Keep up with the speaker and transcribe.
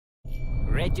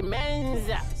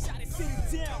Regimenza.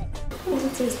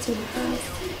 What is too high?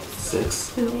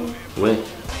 6. When?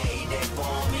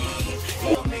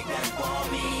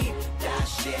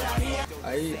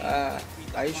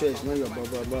 Are you sure it's not your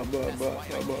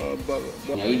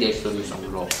Yeah, you did show me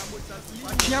some love.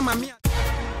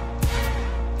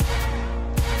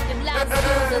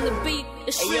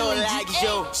 Hey, yo, like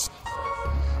Joe.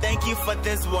 Thank you for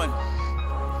this one.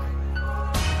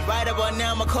 Right about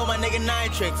now, I'ma call my nigga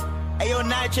Nitrix. Hey, yo,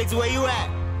 Nitrix, where you at?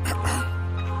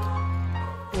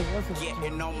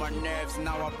 Getting on my nerves,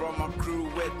 now I brought my crew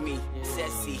with me.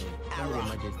 Ceci, Ara,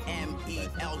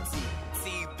 M-E-L-T,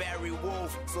 T-Berry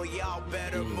Wolf, so y'all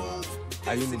better move.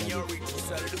 Seniority,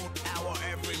 salute our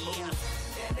every move.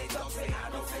 Then they don't say I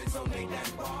don't fit, so make that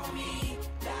for me.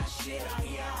 That shit I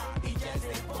hear, he just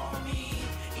did for me.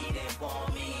 He did for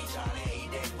me, Charlie, he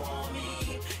did for me.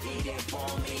 He did for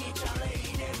me, Charlie,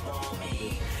 he did for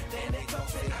me. Then they don't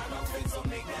say I don't fit, so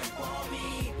make that for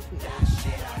me. That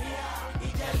shit I hear. He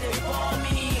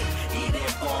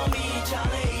did for me,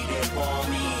 Charlie, he did for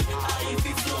me. If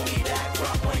you feel me that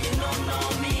crap when you don't know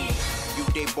me. You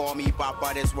did for me,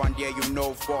 Papa, this one day you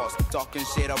know false. Talking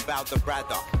shit about the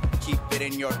brother, keep it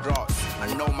in your drawers.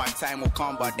 I know my time will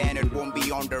come, but then it won't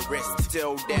be on the wrist.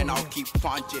 Till then, I'll keep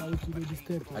punching.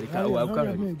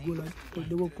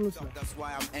 That's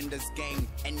why I'm in this game,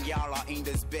 and y'all are in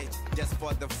this bitch just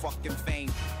for the fucking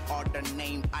fame or the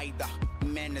name either.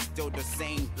 Man is still the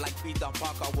same. Like Peter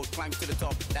Parker will climb to the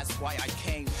top. That's why I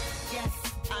came. Yes,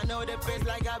 I know the bitch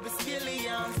like I be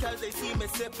skillions, cause they see me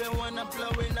sipping when I'm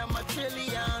blowing up my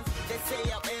trillions. They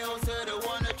say I'm ill, so they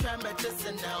wanna try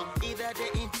medicinal. Either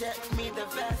they inject me the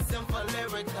vaccine for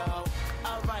lyrical.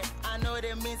 Alright, I know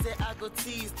that means that I go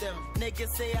tease them.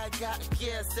 Niggas say I got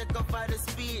gear, sick of how to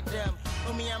speed them.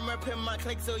 Me, I'm ripping my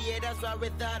click, so yeah, that's why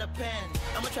without a pen.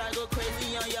 I'ma try to go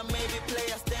crazy on ya, maybe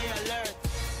player, stay alert.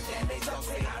 Then they don't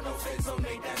say I don't fit, so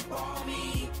make that for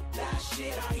me. That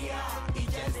shit I hear, he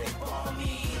just did for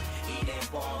me. He did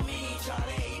for me,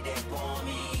 Charlie, he did for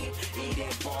me. He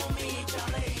did for me,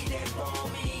 Charlie, he did for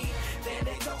me. Then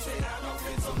they don't say I don't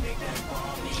fit, so make that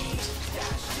for me.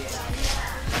 That shit I hear,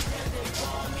 he just did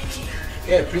for me.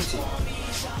 Yeah, pretty.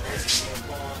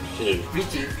 Chinedu.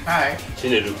 Pretty. Hi.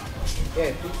 Chinedu.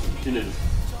 Yeah, pretty. Chinedu.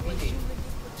 Pretty.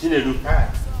 Chinedu. Hi.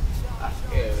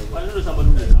 Yeah. I don't know somebody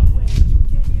who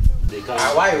they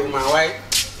can't. Why my wife?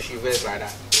 She wears like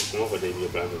that. Come on for the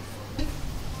plan.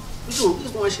 So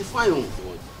this one she fine.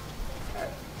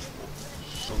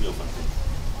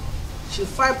 She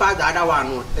fine past the other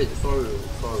one. Hey, sorry.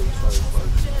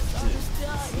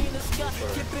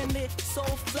 Keeping it so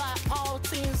fly, all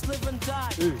teams live and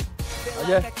die.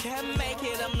 Like I can't make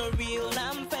it, I'm the real,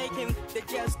 I'm faking. They're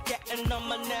just getting on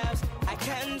my nerves, I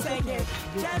can't take it.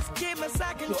 Just give me a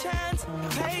second chance.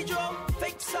 Pedro,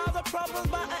 fix all the problems,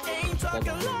 but I ain't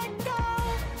talking like God.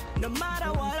 No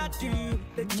matter what I do,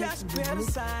 they just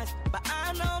criticize. But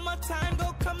I know my time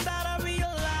go come that I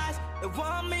realize. They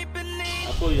want me beneath.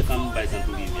 I thought you come by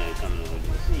something to give me, I come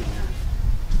see.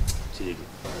 Chinedu.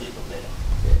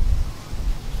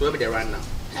 So where be they run now?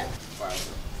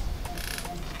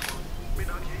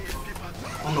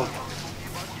 Oh no.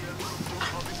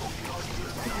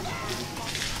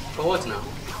 For what now?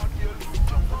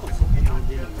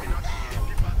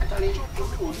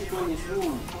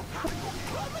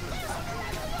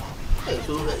 Hey,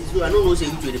 so I don't know say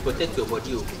you to protect your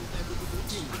body.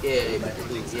 Yeah,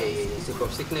 sick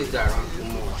of sickness that around too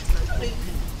much.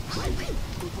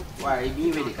 Why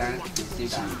you really can't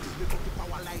save me?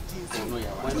 Oh,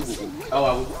 I will go.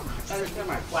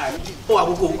 Oh, I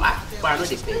will go. But I know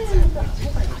the pet.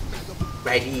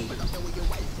 Ready.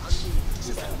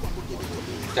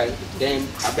 Then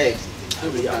I beg.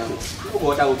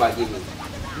 What I will buy give me.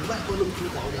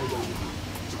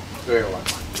 Very well.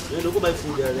 You don't go buy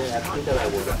food there, I think that I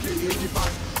will.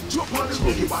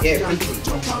 Yeah,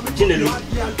 Chinedu.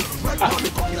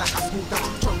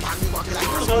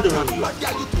 How the run you are?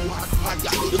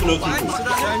 Look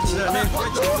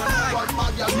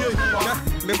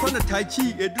me kona tai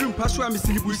chi edrum paso am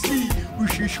silibusi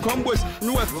ushish combos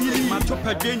no afili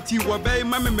matopa denti wo bay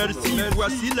mame merci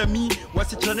wasila mi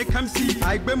wasichane kamsi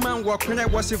aigbe man wo kwena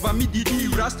wasiva mi didi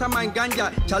rasta man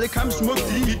ganja chale kam smoke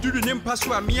didi dudu nem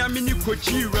paso am ya mini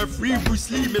kochi referee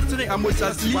busli metre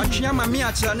amosasi watwia ma mi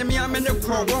acha ne mi amene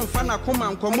kro won fa na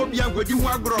koma nkomo bia godi hu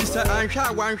agro se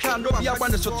anhwa wanhwa no bia gba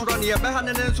ne sotoro ne ye be ha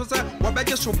ne so se wo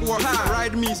beje sobo ha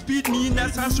ride me speed me na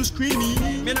sansu screen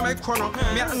me na my chrono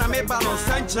me na me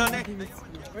balance.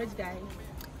 Rich guy,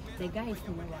 the guy is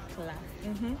from our class.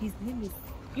 His name is,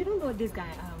 you don't know this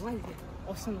guy, what is it?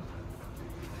 Osuna.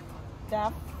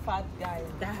 That fat guy.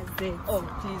 That's it. Oh,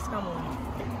 please, come on.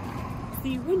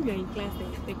 see, when you're in class,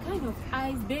 the kind of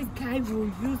eyes this guy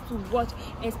will use to watch,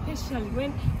 especially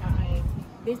when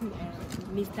this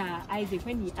Mr. Isaac,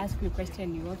 when he asks you a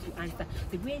question you want to answer,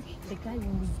 the way the guy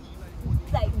will,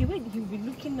 like the way he'll be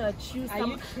looking at you, are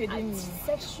you kidding me?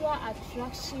 Sexual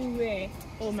attraction where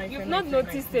You've not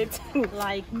noticed it.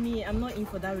 Like me, I'm not in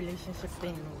for that relationship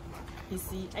thing. You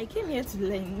see, I came here to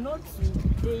learn, not to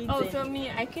date. Oh, so me,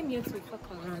 I came here to fuck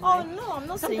around. Oh right? no, I'm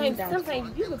not Sometimes, saying that.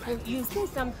 sometimes you say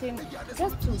something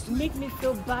just to make me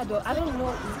feel bad, or I don't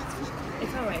know.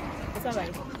 It's alright. It's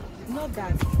alright. Not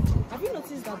that. Have you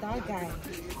noticed that guy,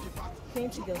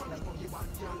 20 girls like this?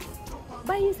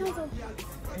 But he's handsome.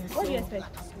 What do you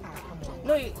expect?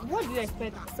 No, what do you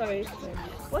expect? Sorry.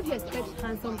 What do you expect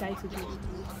handsome guy to do?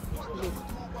 Look,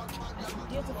 as a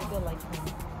beautiful girl like me,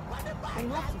 I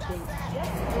have to date. Yeah,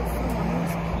 someone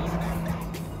who's cute,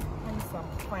 handsome,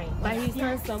 fine. But he's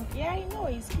handsome. Yeah, I know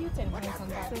he's cute and handsome.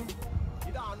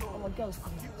 But our girls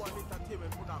come.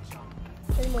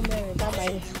 Tell me, Mary, bye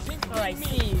bye. Alright,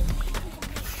 see you.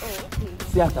 Oh, okay.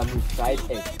 See after me, fried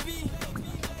egg.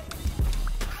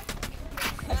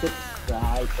 I said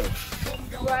fried egg.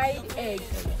 Fried egg.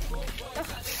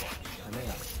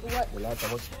 What? The last time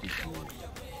I was speaking,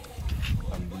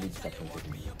 I'm really disappointed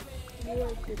in you.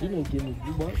 You didn't give me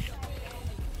good boy.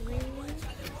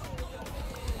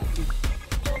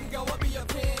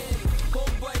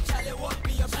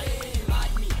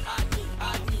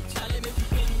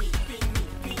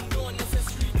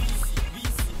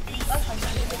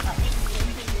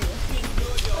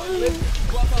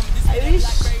 I wish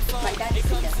my dad is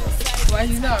here. Why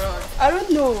he's not around? I don't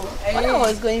know. When I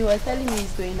was going, he was telling me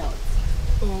he's going out.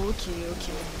 Oh, okay.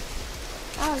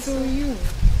 So you, I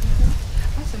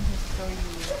have something to tell you.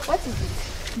 What is it?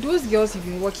 Those girls you've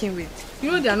been working with,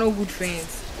 you know they are not good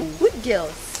friends. Good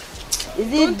girls. Is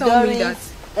Don't it tell me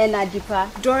Doris and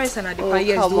Adipa? Doris and Adipa, Oh,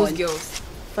 yes, come those on. girls.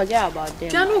 Forget about them.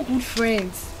 They are not good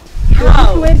friends.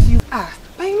 How? They influence you.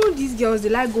 But you know these girls, they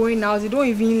like going out, they don't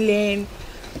even learn.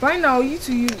 Right now, you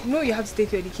know you have to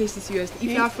take your education seriously.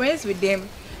 If you are friends with them,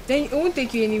 then it won't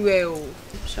take you anywhere.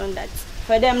 Shown that.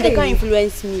 For them, they can't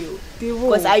influence me. They won't.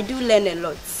 Because I do learn a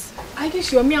lot. I guess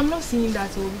sure, me, I'm not seeing that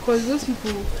because those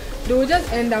people, they will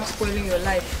just end up spoiling your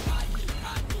life.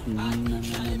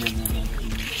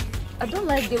 I don't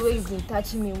like the way you've been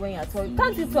touching me when you're talking.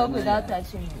 Can't you talk without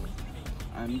touching me?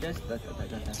 I'm just touching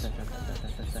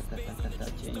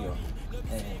your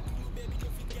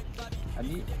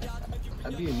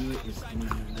Abi you is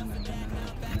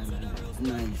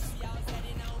nice.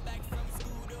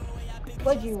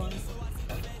 What do you want?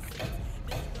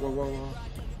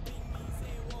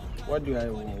 What do I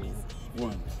want?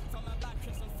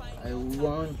 I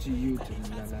want you to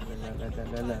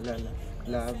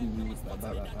love me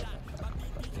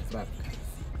back.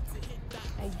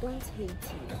 I don't hate you.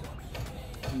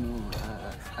 No,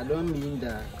 I don't mean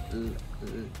that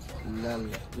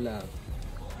love.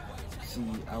 See,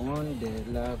 I want the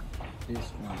love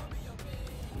this one.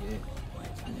 Yeah.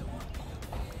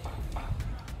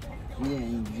 Me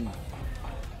and you.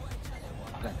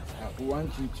 Like, I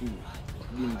want you to be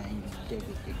my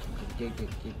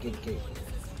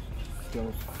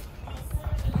girlfriend.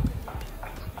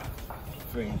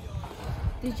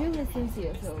 Did you listen to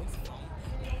yourself?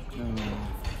 No.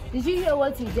 Did you hear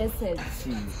what he just said?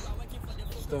 See,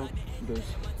 stop those.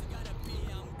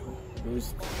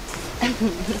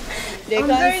 They I'm very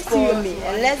can't spoil serious, me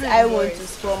man. unless I'm I very want worried. to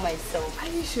spoil myself. Are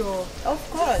you sure? Of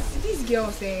course. These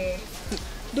girls, they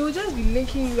will just be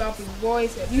linking you up with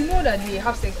boys. You know that they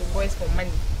have sex with boys for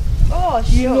money. Oh,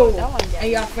 sure. You know, That one,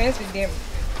 and you are friends with them.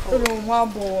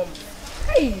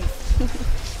 Hey,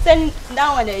 Then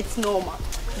that one, it's normal.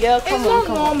 Girl, come it's on, not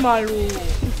come on. normal.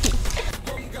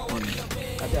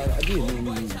 I didn't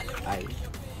know me.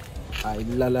 I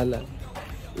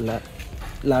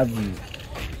love you.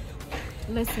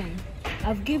 Listen,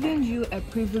 I've given you a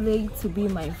privilege to be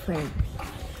my friend.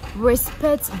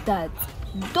 Respect that.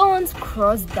 Don't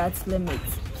cross that limit.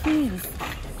 Please.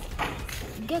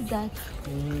 Get that?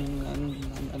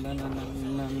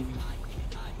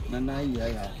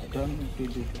 Yeah. Don't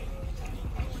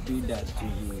do that to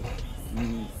you.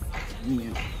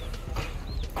 Me.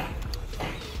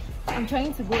 I'm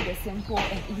trying to go the simple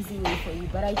and easy way for you,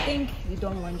 but I think you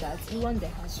don't want that. You want the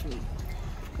harsh way.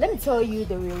 Let me tell you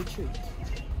the real truth.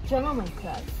 You're not my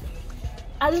class.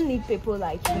 I don't need people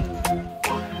like you. Me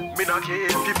not care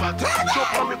if you fat.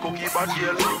 Jump on me cookie bad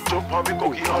girl. Jump on me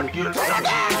cookie hot girl. Me not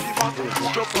care if you fat.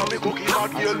 Jump on me cookie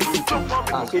hot girl. Jump on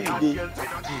me cookie hot girl.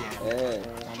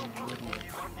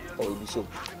 Oh, so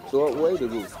where do you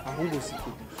go? I won't go see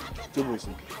people.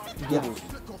 Jobosi.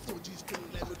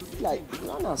 like you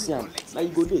don't understand. Now you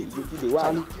go there, you go to the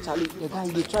Charlie, the guy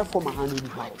they try for my hand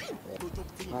anyhow.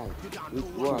 Right.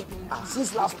 What?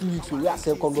 Since last 2 weeks, we are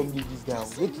self condom give this guy.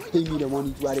 Make it pay me the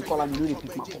money to they call him, you know they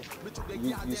pick my call.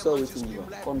 You saw it in you.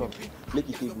 Condom. Make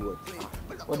it take what?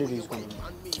 What did they use condom?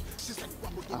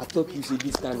 I thought you say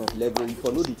this kind of level, you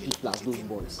for know the people as those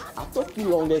boys. I thought you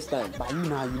longest time. But you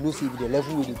now, you know, see the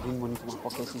level where they bring money to my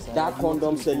pocket. That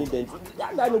condom selling them,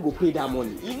 that guy no go pay that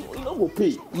money. You no go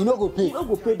pay. You no go pay. You no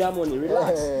go pay that money.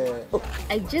 Relax.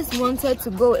 I just wanted to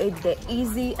go it the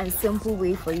easy and simple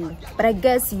way for you, but I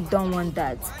guess you don't want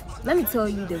that. Let me tell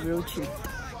you the real truth.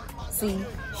 See,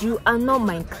 you are not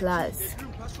my class.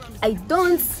 I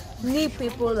don't need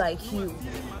people like you.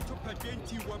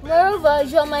 Moreover,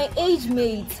 you're my age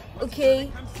mate,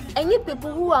 okay? I need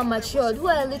people who are matured, who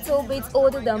are a little bit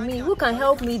older than me, who can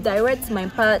help me direct my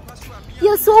path.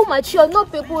 You're so mature,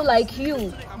 not people like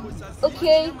you,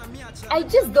 okay? I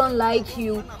just don't like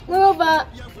you. Moreover,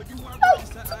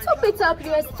 to top it up,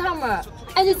 you're a stammerer,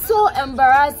 and it's so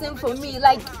embarrassing for me,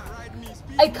 like,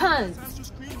 I can't.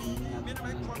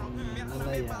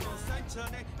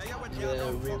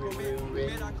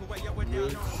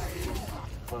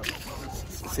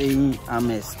 Saying I'm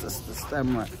a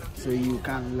stammerer, so you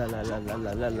can't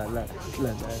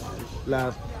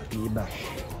laugh me back.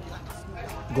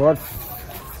 God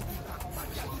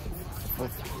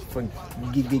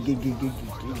give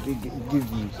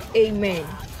you. Amen.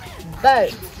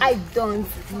 But I don't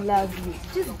love you.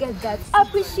 Just get that.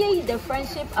 Appreciate the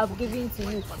friendship I've given to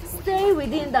you. Stay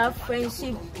within that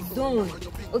friendship zone,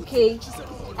 okay?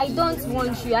 I don't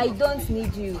want you. I don't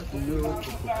need you.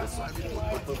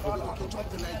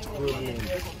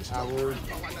 I will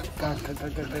come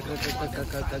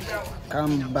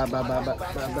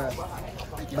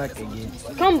back again.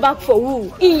 Come back for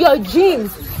who? In your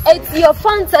dreams. It's your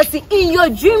fantasy. In your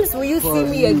dreams will you see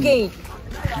me again?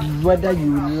 Whether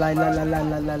you like it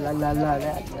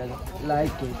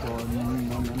or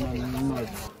not.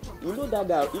 You know that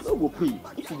guy, you don't go pay.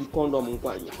 If you be condom, you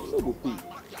don't go pay.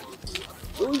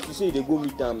 So if you say they go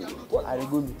meet them, what are they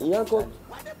go meet? Yanko?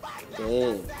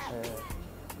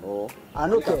 Oh. I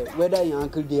don't care whether your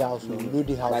uncle the house or you know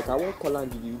the house. Like I won't call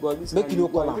and give you, but this make you no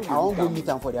call him. I won't go meet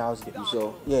him for the house. You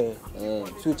sure? Yeah.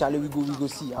 So Charlie, we go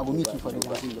see. I go meet you for the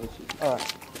house.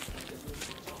 Alright.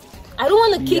 I don't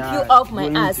want to kick you off my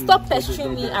ass. Stop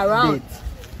pestering me around.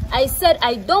 I said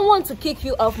I don't want to kick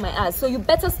you off my ass, so you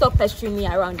better stop pestering me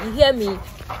around. You hear me?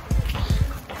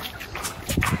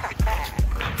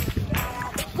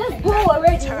 Just go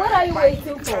already. What are you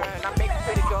waiting for? I make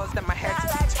pretty girls that my head to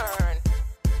turn.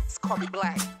 It's called me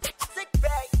black. Sick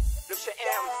bag. Lucia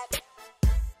M.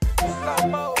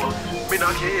 Me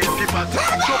not care if you fat.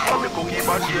 Jump on me cookie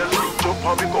bad girl. Jump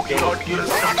on me cookie hot girl.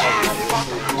 Me not care if you fat.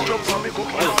 Jump on me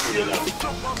cookie hot girl.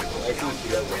 Jump on me cookie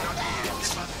hot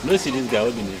girl. No, see this guy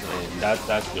will be that's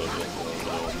your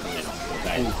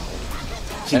guy.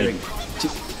 Eric.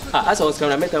 As I was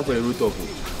coming, I met him for a root of.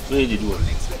 What did you do?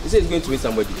 He said he's going to meet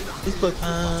somebody.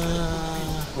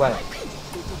 Why?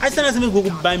 I said I go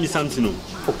buy me something.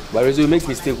 Oh, but you make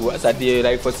mistake. What's that day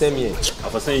like for 7 years?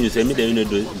 For saying you say me that you know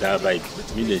that bike.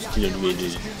 Me the still do it.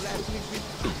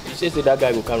 You say that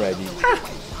guy will come right here.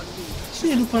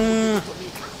 See, look,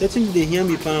 the thing they hear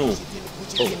me pound.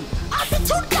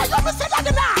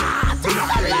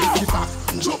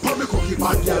 Jump on me cookie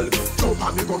bad girl. Jump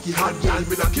on me cookie hot girl.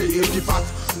 Me not care if you fat.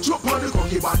 Jump on me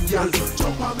cookie bad girl.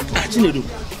 Jump on me cookie.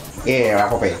 Yeah,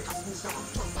 Papa.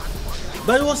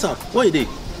 But what's up? What you did?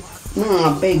 No,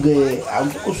 I beg. I'll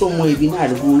go somewhere. Be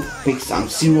not go pick some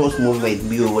serious movement.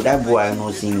 Be over that boy. I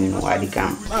know seeing you know I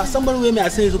come. Somebody with me. I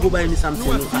say to go buy me something.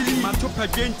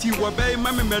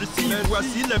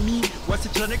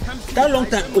 That long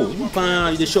time. Oh, you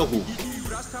find the shop.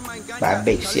 But I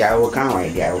beg. See, I will come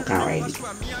right there. I will come right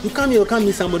there. You come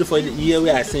meet somebody for the year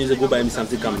where I say to go buy me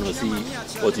something. Come and see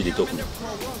what you talking.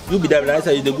 You be that right?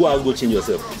 You go out go change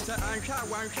yourself.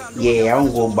 Yeah, I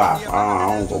won't go back. I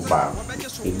won't go back.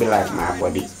 It be like my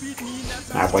body.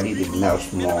 My body did melt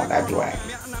small. That's why.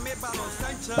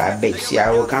 But I beg. See,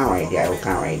 I will come right there. I will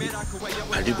come right there.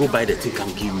 And you go buy the thing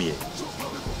and give me.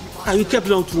 Ah, you kept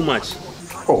long too much.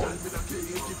 Oh.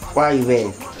 Why you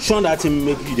there? Sean that him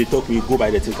make you they talk me go buy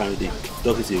the thing and they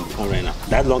talk is you come right now.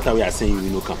 That long time we are saying you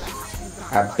no come.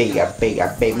 I beg,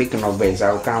 make no bets.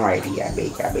 I will come right here. I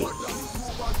beg.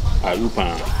 Ah, you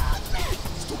pan.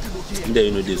 Then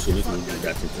you know this, so make me do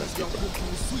that.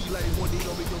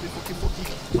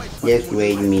 Just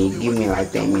wait me, give me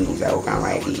like 10 minutes, I will come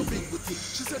right in.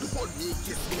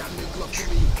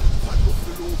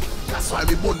 That's why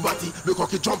we bone body,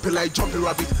 because he jumping like jumping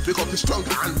rabbit, because he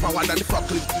stronger and power than the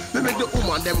fucking. We make the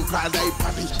woman them cry like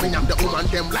papi, when I'm the woman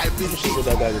them like this.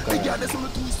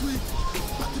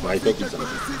 Why talk to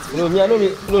something? No, me, I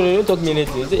don't talk me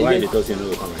anything. Why they talk to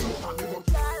you? Come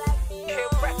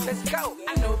Let's go.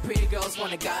 I know pretty girls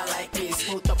want a guy like me.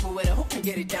 Smooth up with her, who can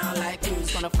get it down like me?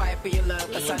 Who's gonna fight for your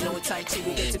love? Cause I know it's tight,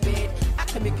 we get to bed. I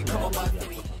can make it come about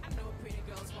 3.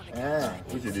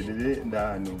 Which is the no.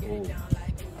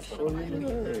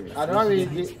 I don't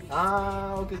really. Okay.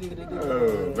 Oh,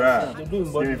 bruh. Give me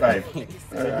 5.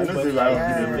 I don't see why I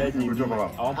will give you. I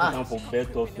want to come for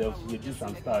better self. You do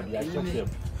some stuff. You check them.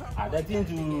 That thing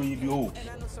to you.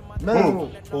 Man,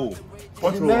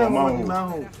 what's wrong,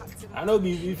 man? I know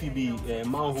if you be a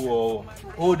man who or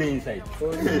hold the inside.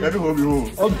 Every home you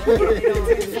hold.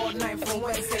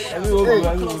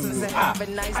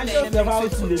 I just have how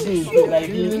to do like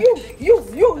you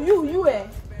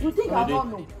think I don't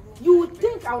know? You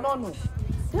think I don't know?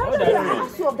 The other day I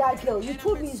asked you of that girl, you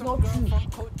told me it's not true.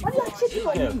 And you are cheating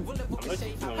on me.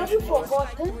 Have you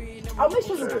forgotten? I'll make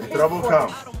sure you pay trouble for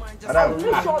come. I'll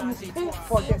make sure you pay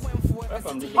for this.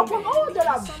 Upon all that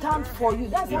I've done for you,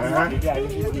 that's why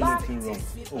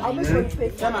I'll make sure you pay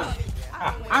for it.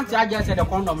 Auntie, I just said the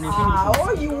condom.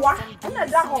 Oh, you are. I'm not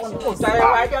that one. Oh, sorry,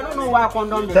 I don't know why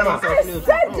condom is. I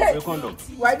said it.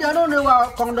 Why do I don't know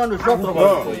why condom is? The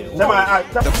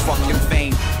fucking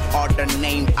fame or the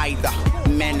name either.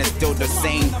 Man is still the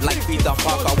same. Like Peter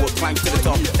Parker will climb to the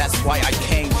top. That's why I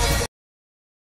came.